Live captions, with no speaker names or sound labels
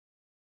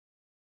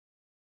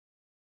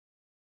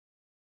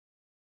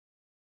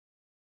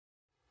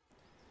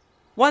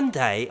One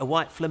day, a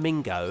white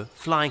flamingo,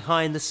 flying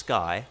high in the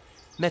sky,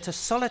 met a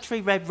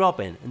solitary red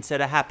robin and said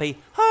a happy,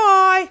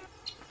 "Hi!"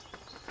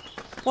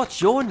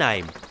 "What's your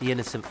name?" the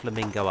innocent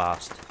flamingo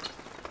asked.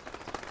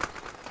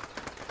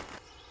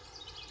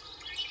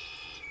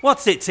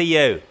 "What's it to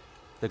you?"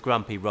 the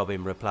grumpy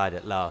robin replied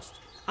at last.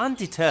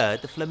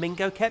 Undeterred, the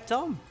flamingo kept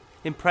on,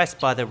 impressed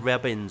by the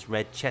robin's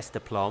red chest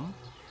aplomb.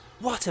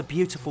 "What a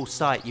beautiful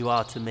sight you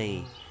are to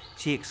me,"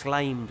 she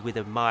exclaimed with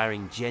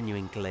admiring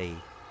genuine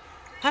glee.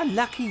 "How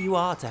lucky you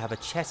are to have a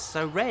chest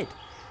so red,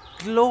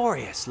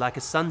 glorious like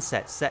a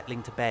sunset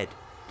settling to bed.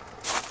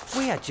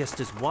 We are just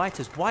as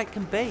white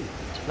can be,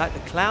 like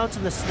the clouds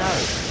and the snow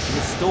in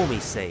the stormy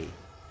sea.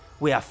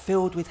 We are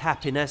filled with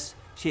happiness,"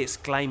 she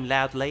exclaimed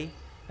loudly,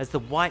 as the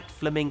white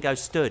flamingo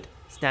stood,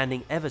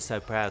 standing ever so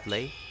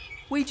proudly.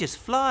 "We just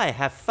fly,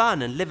 have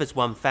fun and live as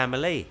one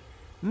family.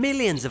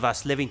 Millions of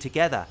us living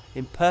together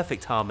in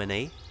perfect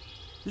harmony."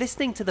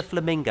 Listening to the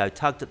flamingo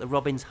tugged at the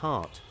robin's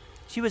heart.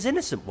 She was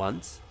innocent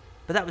once,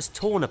 but that was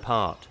torn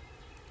apart.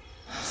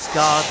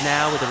 Scarred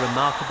now with a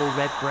remarkable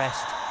red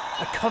breast,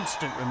 a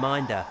constant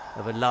reminder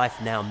of a life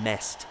now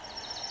messed.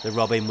 The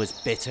robin was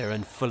bitter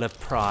and full of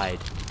pride,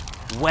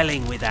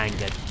 welling with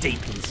anger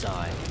deep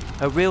inside,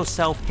 her real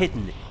self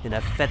hidden in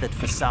her feathered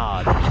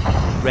facade,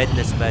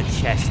 redness of her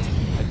chest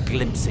a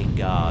glimpsing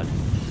guard,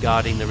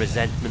 guarding the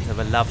resentment of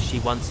a love she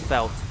once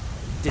felt,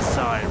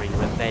 desiring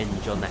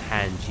revenge on the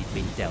hand she'd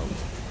been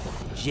dealt.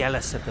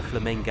 Jealous of the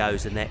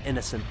flamingos and their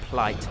innocent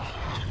plight,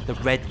 the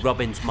red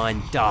robin's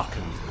mind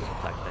darkened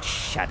like the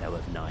shadow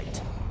of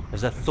night.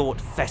 As a thought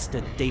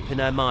festered deep in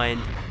her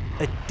mind,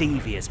 a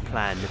devious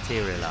plan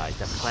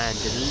materialised, a plan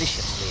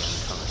deliciously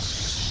unkind.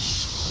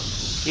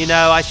 "You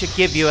know, I should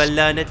give you a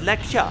learned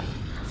lecture,"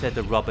 said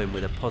the robin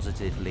with a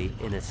positively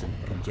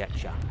innocent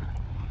conjecture.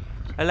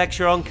 "A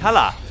lecture on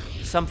colour,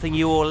 something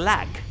you all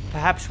lack.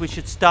 Perhaps we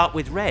should start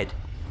with red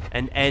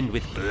and end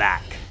with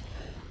black."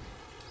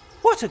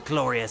 "What a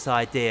glorious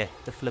idea,"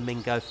 the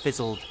flamingo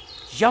fizzled,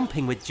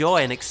 jumping with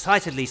joy and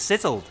excitedly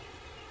sizzled.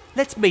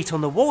 "Let's meet on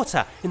the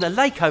water in the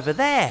lake over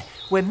there,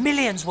 where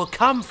millions will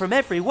come from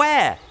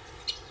everywhere."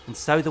 And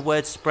so the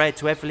word spread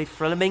to every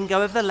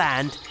flamingo of the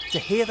land. To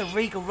hear the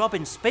regal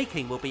robin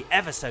speaking will be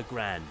ever so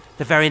grand.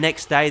 The very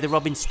next day the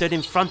robin stood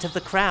in front of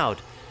the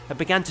crowd and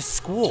began to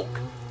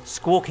squawk,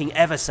 squawking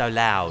ever so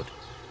loud.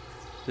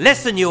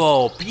 "Listen you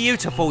all,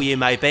 beautiful you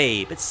may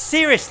be, but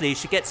seriously you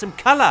should get some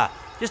colour.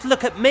 Just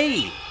look at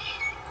me.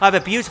 I have a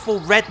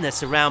beautiful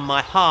redness around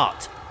my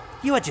heart.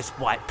 You are just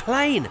white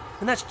plain,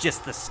 and that's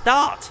just the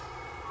start.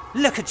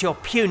 Look at your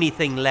puny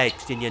thing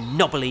legs and your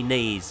knobbly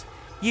knees.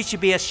 You should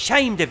be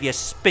ashamed of your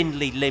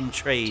spindly limb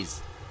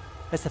trees."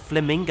 As the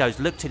flamingos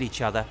looked at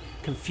each other,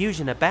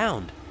 confusion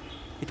abound.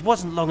 It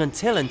wasn't long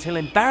until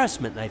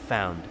embarrassment they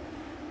found.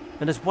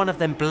 And as one of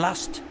them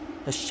blushed,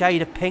 a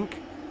shade of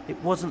pink,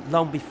 it wasn't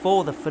long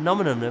before the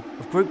phenomenon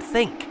of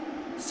groupthink.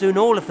 Soon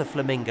all of the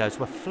flamingos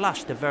were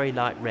flushed a very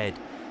light red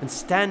and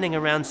standing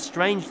around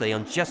strangely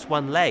on just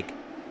one leg.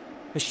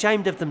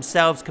 Ashamed of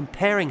themselves,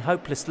 comparing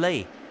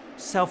hopelessly,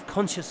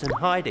 self-conscious and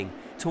hiding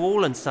to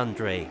all and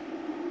sundry.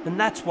 And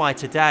that's why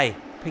today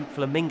pink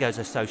flamingos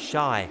are so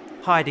shy,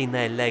 hiding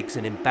their legs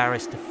and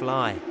embarrassed to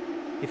fly.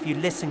 If you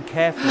listen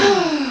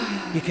carefully,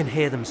 you can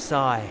hear them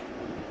sigh.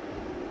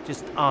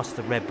 Just ask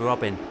the red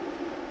robin,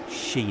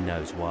 she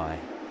knows why.